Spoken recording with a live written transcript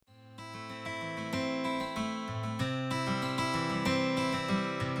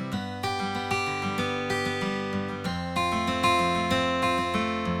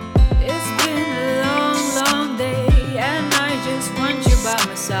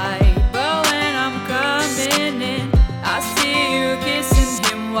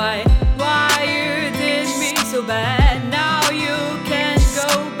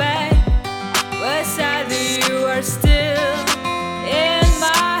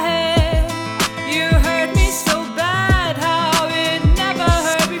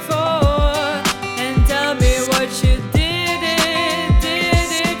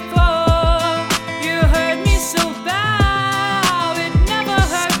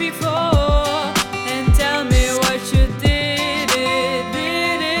before, and tell me what you did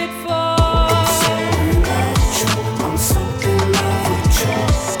it for. I'm so in love with you.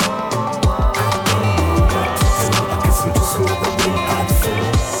 I don't know what to do. I guess I'm just another blue-eyed fool.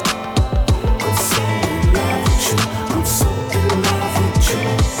 I'm so in love with you. I'm so in love with you.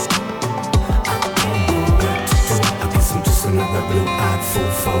 I don't know what to do. I guess I'm just another blue-eyed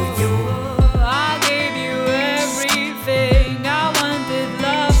fool for you. I gave you everything. I wanted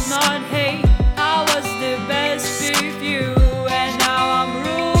love, not hate. I was the best with you, and now I'm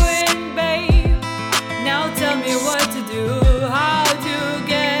ruined, babe. Now tell me what to do, how to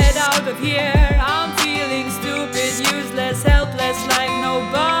get out of here. I'm feeling stupid, useless, helpless, like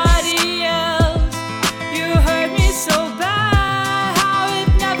nobody else. You hurt me so bad, how it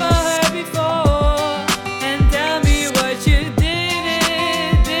never hurt before. And tell me what you did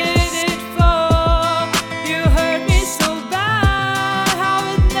it for. You hurt me so bad, how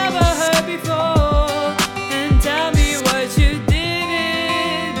it never hurt before. And tell me what you did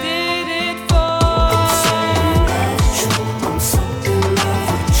it for. I'm so in love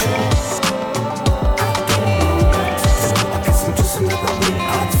with you. I don't know what to do. I guess I'm just another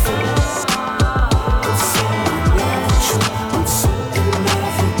blue-eyed fool. I'm so in love with you. I'm so in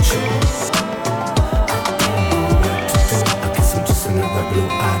love with you. I don't know what to do. I guess I'm just another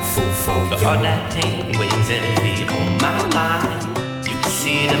blue-eyed fool for But you. all that pain weighs heavy on my mind. You can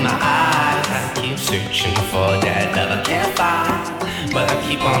see it in my eyes. I keep searching for that love I can't find, but I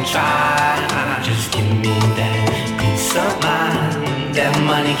keep on trying. Just give me that peace of mind that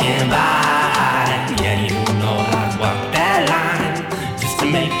money can buy. Yeah, you know I'd walk that line just to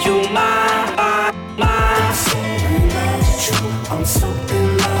make you mine. I'm so in love with you. I'm so in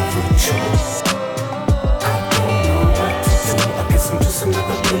love with you. I don't know what to do. I guess I'm just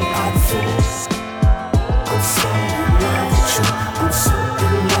another blue-eyed fool. I'm so in love with you. I'm so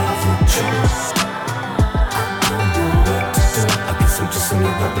in love with you. I don't know what to do. I guess I'm just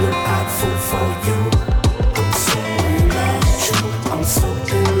another blue-eyed fool for you.